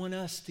 I want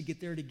us to get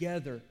there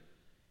together.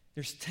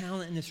 There's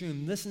talent in this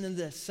room. Listen to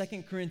this,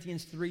 2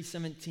 Corinthians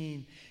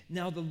 3:17.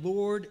 Now the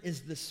Lord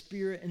is the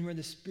Spirit, and where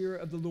the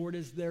Spirit of the Lord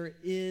is, there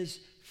is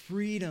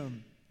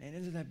freedom. And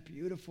isn't that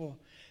beautiful?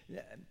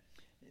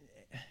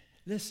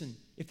 Listen,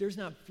 if there's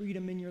not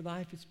freedom in your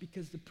life, it's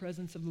because the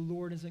presence of the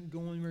Lord isn't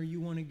going where you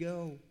want to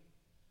go.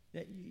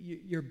 That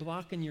you're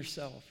blocking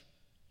yourself.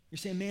 You're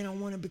saying, man, I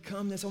want to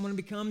become this. I want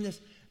to become this.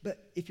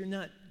 But if you're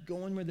not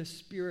going where the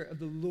Spirit of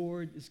the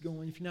Lord is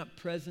going, if you're not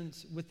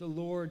present with the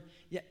Lord,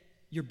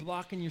 you're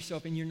blocking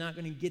yourself and you're not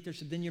going to get there.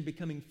 So then you're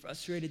becoming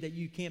frustrated that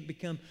you can't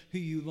become who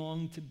you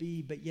long to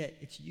be, but yet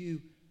it's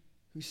you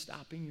who's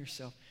stopping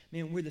yourself.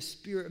 Man, where the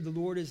Spirit of the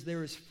Lord is,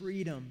 there is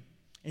freedom.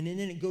 And then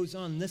it goes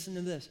on. Listen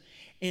to this.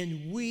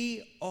 And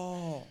we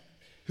all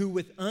who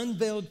with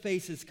unveiled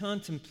faces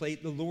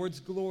contemplate the Lord's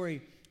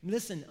glory.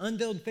 Listen,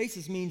 unveiled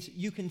faces means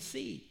you can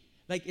see.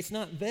 Like it's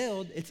not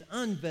veiled, it's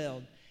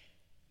unveiled.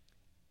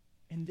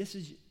 And this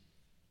is,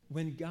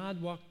 when God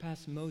walked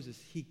past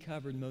Moses, he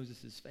covered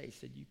Moses' face,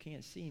 said, you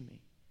can't see me.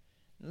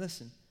 Now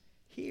listen,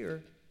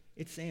 here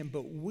it's saying,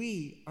 but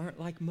we aren't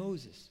like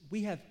Moses.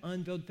 We have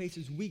unveiled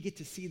faces. We get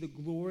to see the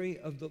glory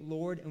of the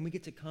Lord, and we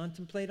get to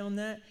contemplate on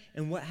that.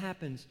 And what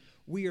happens?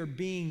 We are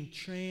being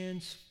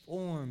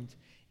transformed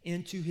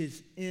into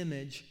his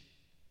image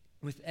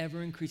with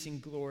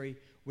ever-increasing glory,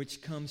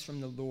 which comes from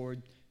the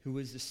Lord, who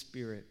is the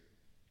Spirit.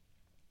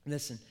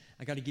 Listen,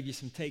 I got to give you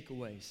some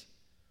takeaways.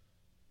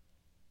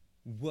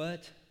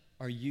 What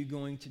are you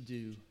going to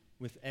do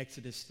with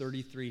Exodus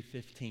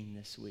 33:15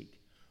 this week?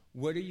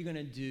 What are you going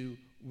to do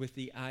with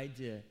the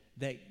idea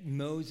that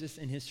Moses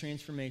in his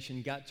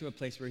transformation got to a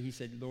place where he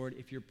said, Lord,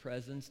 if your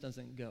presence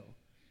doesn't go,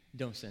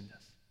 don't send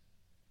us.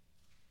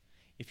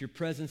 If your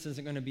presence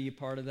isn't going to be a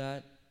part of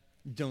that,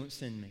 don't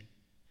send me.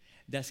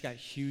 That's got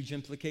huge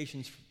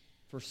implications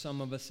for some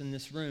of us in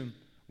this room.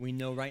 We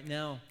know right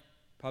now,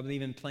 probably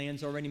even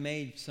plans already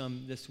made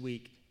some this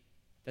week,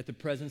 that the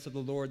presence of the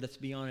Lord, let's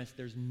be honest,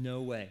 there's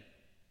no way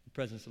the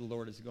presence of the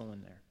Lord is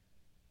going there.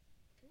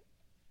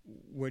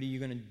 What are you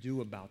going to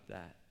do about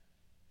that?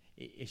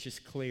 It's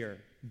just clear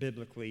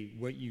biblically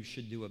what you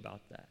should do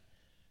about that.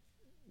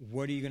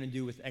 What are you going to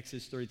do with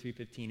Exodus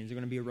 33:15? Is there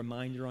going to be a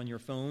reminder on your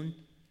phone?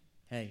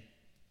 Hey,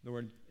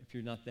 Lord, if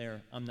you're not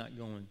there, I'm not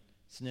going.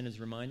 Send it as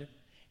a reminder.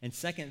 And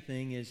second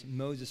thing is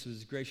Moses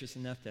was gracious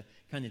enough to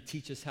kind of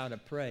teach us how to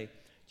pray.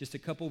 Just a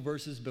couple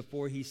verses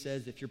before he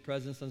says, if your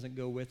presence doesn't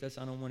go with us,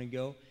 I don't want to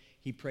go.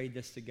 He prayed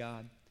this to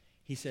God.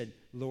 He said,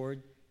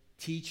 Lord,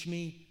 teach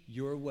me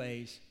your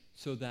ways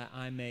so that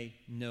I may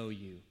know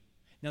you.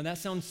 Now that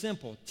sounds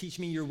simple. Teach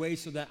me your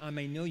ways so that I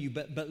may know you.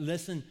 But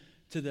listen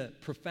to the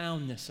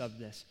profoundness of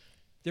this.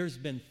 There's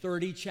been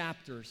 30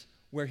 chapters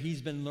where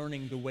he's been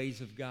learning the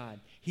ways of God.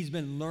 He's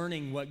been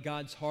learning what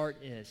God's heart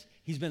is.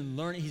 He's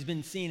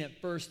been seeing it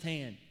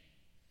firsthand.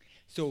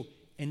 So,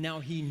 and now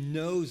he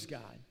knows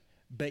God,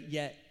 but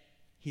yet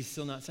he's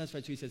still not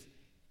satisfied. So he says,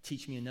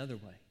 teach me another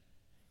way.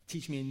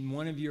 Teach me in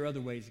one of your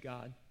other ways,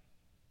 God,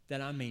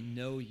 that I may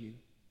know you.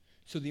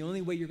 So the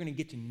only way you're going to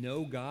get to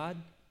know God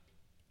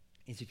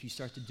is if you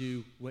start to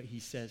do what he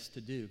says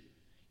to do.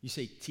 You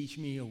say, teach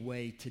me a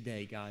way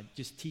today, God.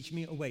 Just teach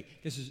me a way.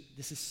 This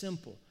is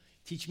simple.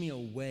 Teach me a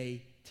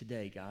way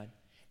today, God,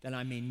 that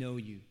I may know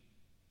you.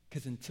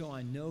 Because until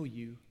I know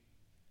you,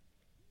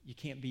 you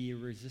can't be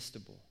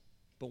irresistible.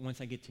 But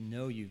once I get to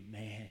know you,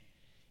 man,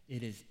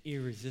 it is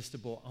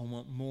irresistible. I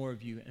want more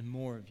of you and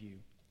more of you.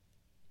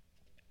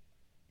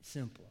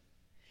 Simple.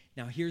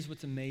 Now, here's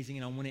what's amazing,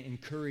 and I want to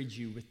encourage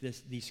you with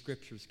these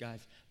scriptures, guys.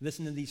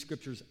 Listen to these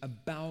scriptures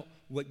about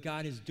what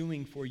God is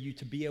doing for you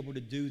to be able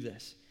to do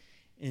this.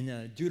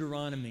 In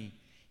Deuteronomy,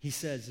 he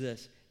says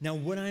this, now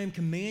what I am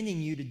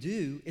commanding you to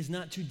do is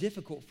not too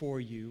difficult for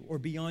you or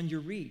beyond your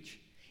reach.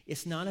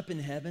 It's not up in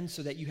heaven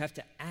so that you have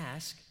to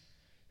ask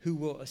who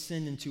will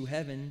ascend into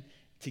heaven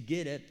to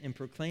get it and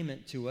proclaim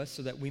it to us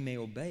so that we may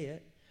obey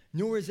it.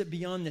 Nor is it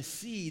beyond the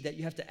sea that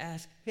you have to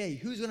ask, hey,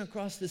 who's going to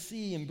cross the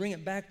sea and bring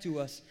it back to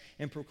us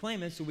and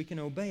proclaim it so we can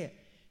obey it?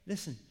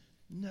 Listen,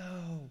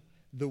 no,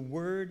 the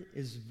word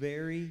is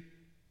very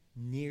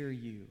near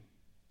you.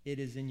 It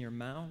is in your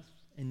mouth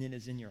and it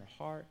is in your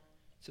heart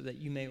so that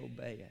you may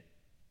obey it.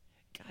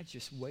 God's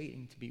just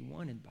waiting to be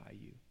wanted by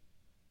you.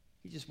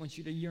 He just wants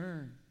you to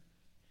yearn.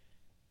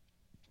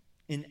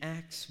 In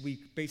Acts, we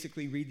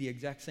basically read the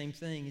exact same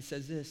thing. It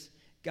says this,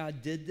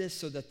 God did this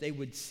so that they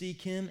would seek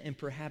him and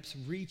perhaps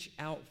reach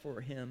out for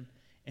him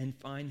and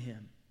find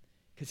him.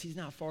 because he's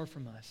not far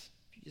from us.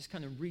 If you just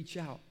kind of reach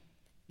out,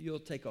 you'll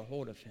take a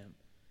hold of him.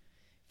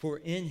 For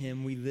in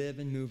him we live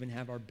and move and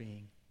have our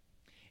being.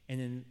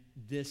 And then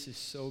this is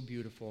so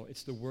beautiful.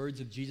 It's the words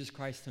of Jesus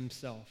Christ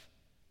himself.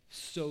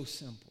 So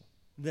simple.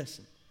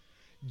 Listen.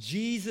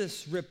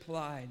 Jesus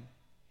replied,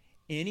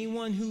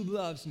 anyone who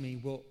loves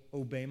me will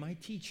obey my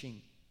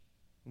teaching.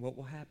 What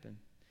will happen?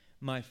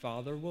 My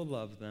Father will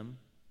love them,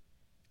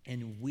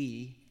 and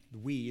we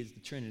is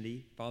the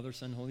Trinity, Father,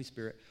 Son, Holy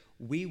Spirit,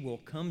 we will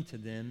come to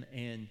them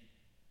and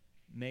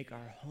make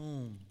our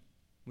home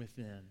with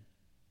them.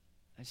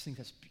 I just think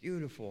that's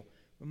beautiful.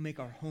 We'll make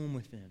our home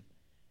with them.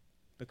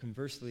 But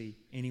conversely,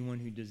 anyone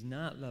who does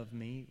not love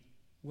me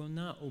will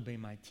not obey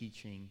my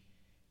teaching.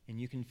 And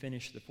you can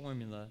finish the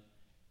formula.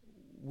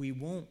 We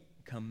won't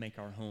come make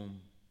our home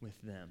with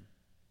them.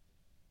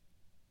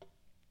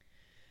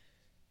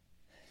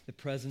 The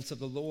presence of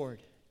the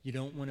Lord. You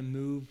don't want to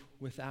move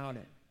without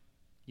it.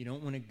 You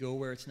don't want to go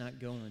where it's not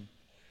going.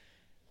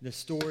 The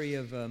story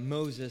of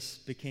Moses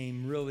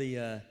became really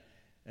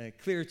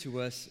clear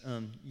to us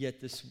yet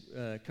this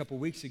couple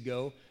weeks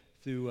ago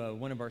through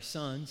one of our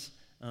sons.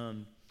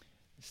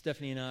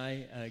 Stephanie and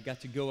I got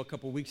to go a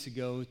couple weeks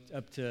ago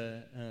up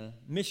to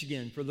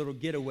Michigan for a little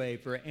getaway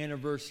for an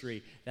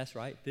anniversary. That's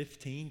right,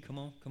 15.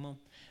 Come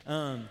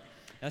on.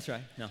 That's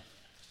right. No.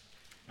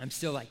 I'm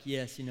still like,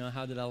 yes,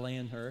 how did I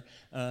land her?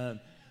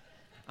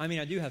 I mean,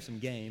 I do have some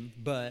game,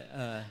 but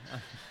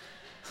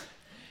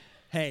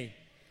hey,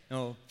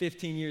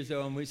 15 years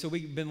old. So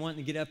we've been wanting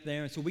to get up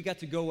there. And so we got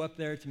to go up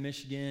there to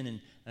Michigan,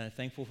 and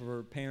thankful for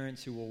our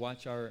parents who will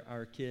watch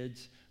our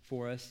kids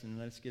for us and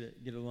let us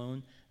get a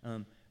loan.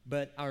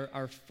 But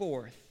our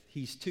fourth,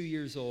 he's 2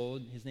 years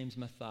old. His name's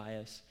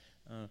Matthias.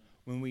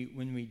 When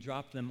we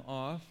drop them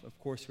off, of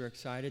course, we're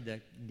excited to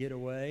get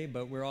away,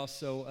 but we're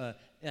also,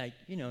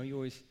 you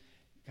always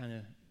kind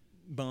of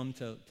bummed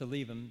to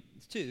leave them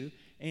too.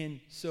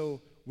 And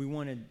so we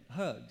wanted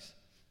hugs.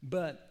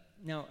 But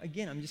now,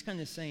 again, I'm just kind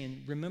of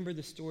saying, remember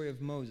the story of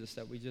Moses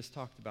that we just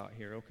talked about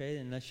here, okay?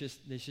 And let's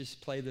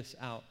just play this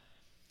out.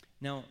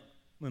 Now,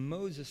 when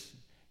Moses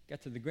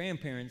got to the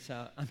grandparents'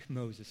 house,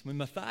 when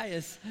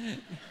Matthias,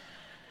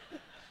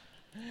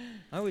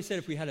 I always said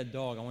if we had a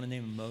dog, I want to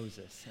name him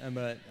Moses,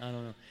 but I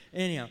don't know.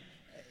 Anyhow,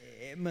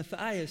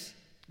 Matthias,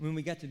 when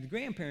we got to the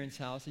grandparents'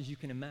 house, as you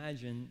can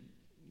imagine,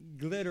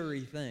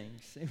 glittery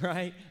things,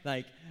 right?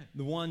 Like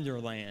the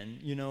Wonderland,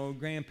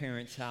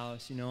 grandparents'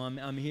 house,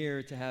 I'm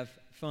here to have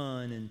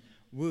fun and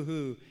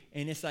woohoo.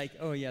 And it's like,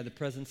 oh yeah, the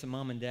presence of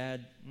mom and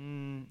dad,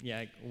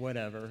 yeah,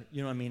 whatever.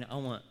 You know what I mean? I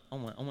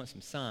want some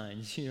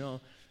signs,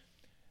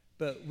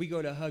 But we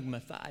go to hug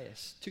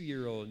Matthias,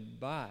 2-year-old,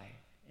 bye.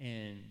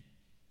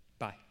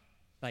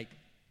 Like,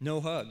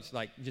 no hugs,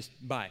 like, just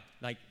bye.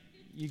 Like,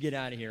 you get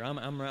out of here.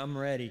 I'm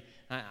ready.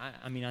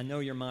 I mean, I know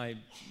you're my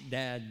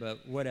dad,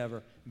 but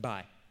whatever,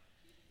 bye.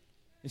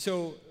 And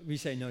so we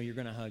say, no, you're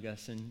going to hug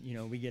us. And,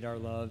 we get our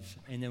love,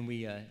 and then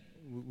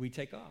we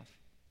take off.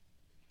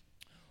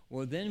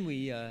 Well, then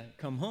we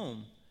come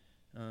home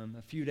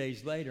a few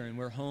days later, and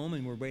we're home,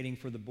 and we're waiting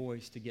for the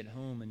boys to get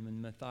home. And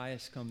when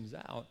Matthias comes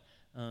out,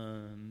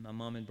 my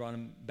mom had brought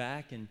him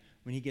back, and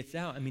when he gets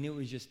out, I mean, it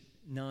was just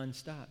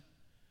nonstop.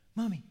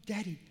 Mommy,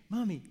 daddy,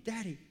 mommy,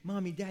 daddy,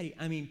 mommy, daddy.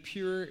 I mean,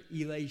 pure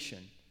elation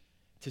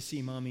to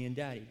see mommy and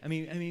daddy. I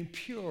mean,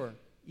 pure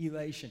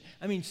elation.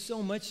 I mean,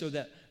 so much so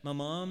that my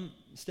mom,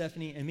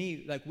 Stephanie, and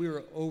me, like, we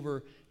were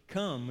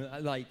overcome,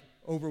 like,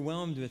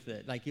 overwhelmed with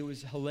it. Like, it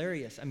was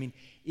hilarious. I mean,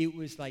 it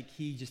was like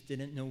he just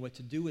didn't know what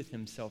to do with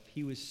himself.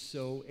 He was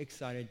so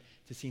excited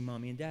to see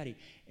mommy and daddy.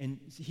 And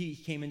he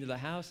came into the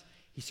house.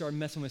 He started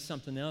messing with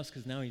something else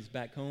because now he's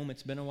back home.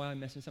 It's been a while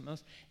messing with something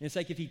else. And it's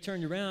like if he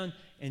turned around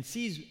and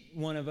sees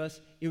one of us,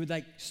 it would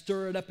like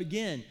stir it up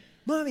again.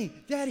 Mommy,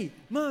 daddy,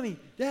 mommy,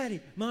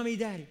 daddy, mommy,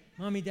 daddy,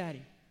 mommy,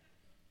 daddy.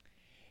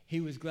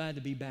 He was glad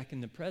to be back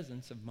in the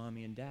presence of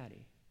mommy and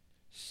daddy.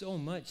 So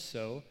much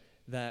so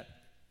that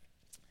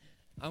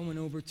I went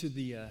over to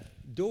the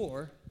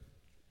door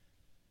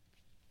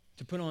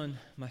to put on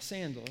my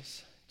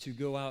sandals to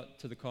go out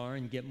to the car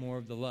and get more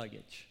of the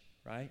luggage,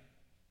 right?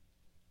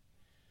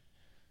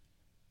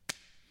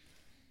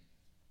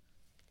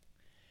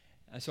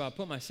 So I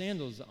put my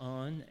sandals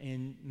on,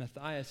 and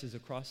Matthias is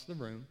across the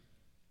room,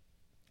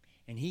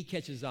 and he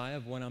catches eye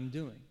of what I'm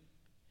doing.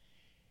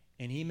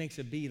 And he makes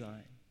a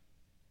beeline.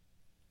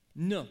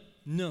 No,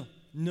 no,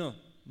 no,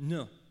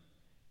 no.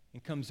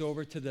 And comes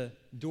over to the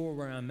door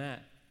where I'm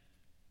at,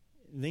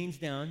 leans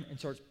down and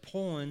starts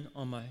pulling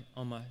on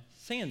my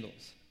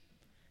sandals.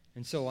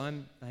 And so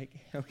I'm like,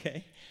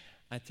 okay.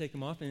 I take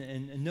them off,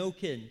 and no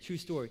kidding, true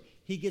story.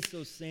 He gets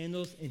those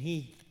sandals, and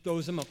he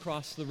throws them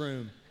across the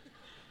room.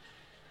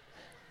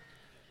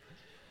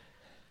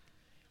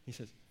 He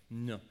says,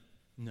 no,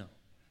 no.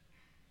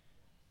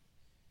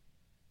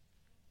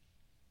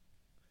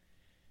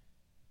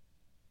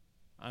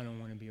 I don't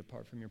want to be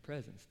apart from your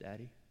presence,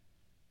 Daddy.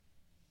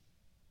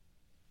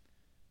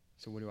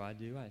 So what do? I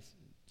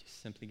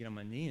just simply get on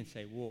my knee and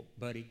say, well,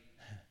 buddy,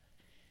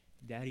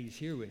 Daddy's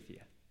here with you.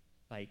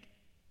 Like,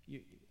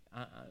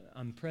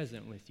 I'm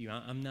present with you.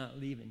 I'm not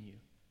leaving you.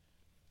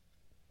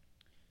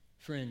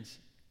 Friends,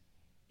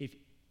 if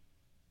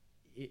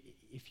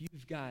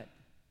you've got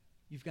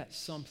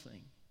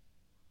something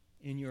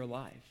in your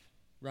life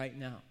right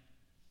now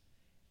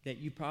that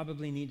you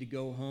probably need to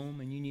go home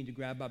and you need to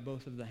grab by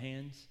both of the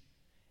hands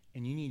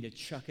and you need to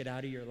chuck it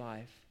out of your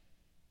life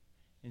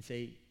and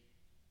say,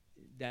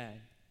 Dad,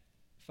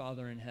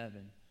 Father in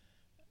heaven,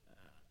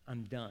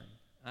 I'm done.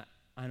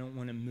 I don't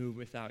want to move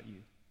without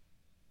you.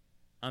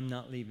 I'm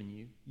not leaving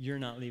you. You're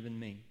not leaving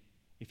me.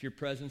 If your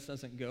presence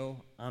doesn't go,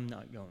 I'm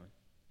not going.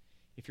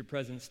 If your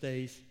presence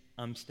stays,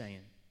 I'm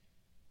staying.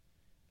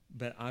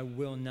 But I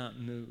will not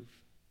move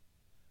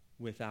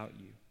without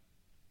you.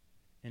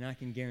 And I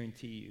can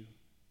guarantee you,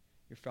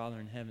 your Father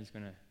in heaven is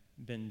going to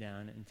bend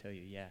down and tell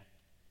you, yeah,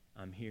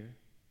 I'm here.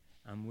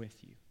 I'm with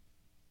you.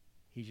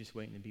 He's just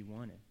waiting to be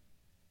wanted.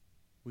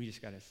 We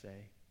just got to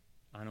say,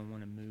 I don't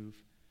want to move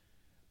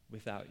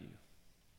without you.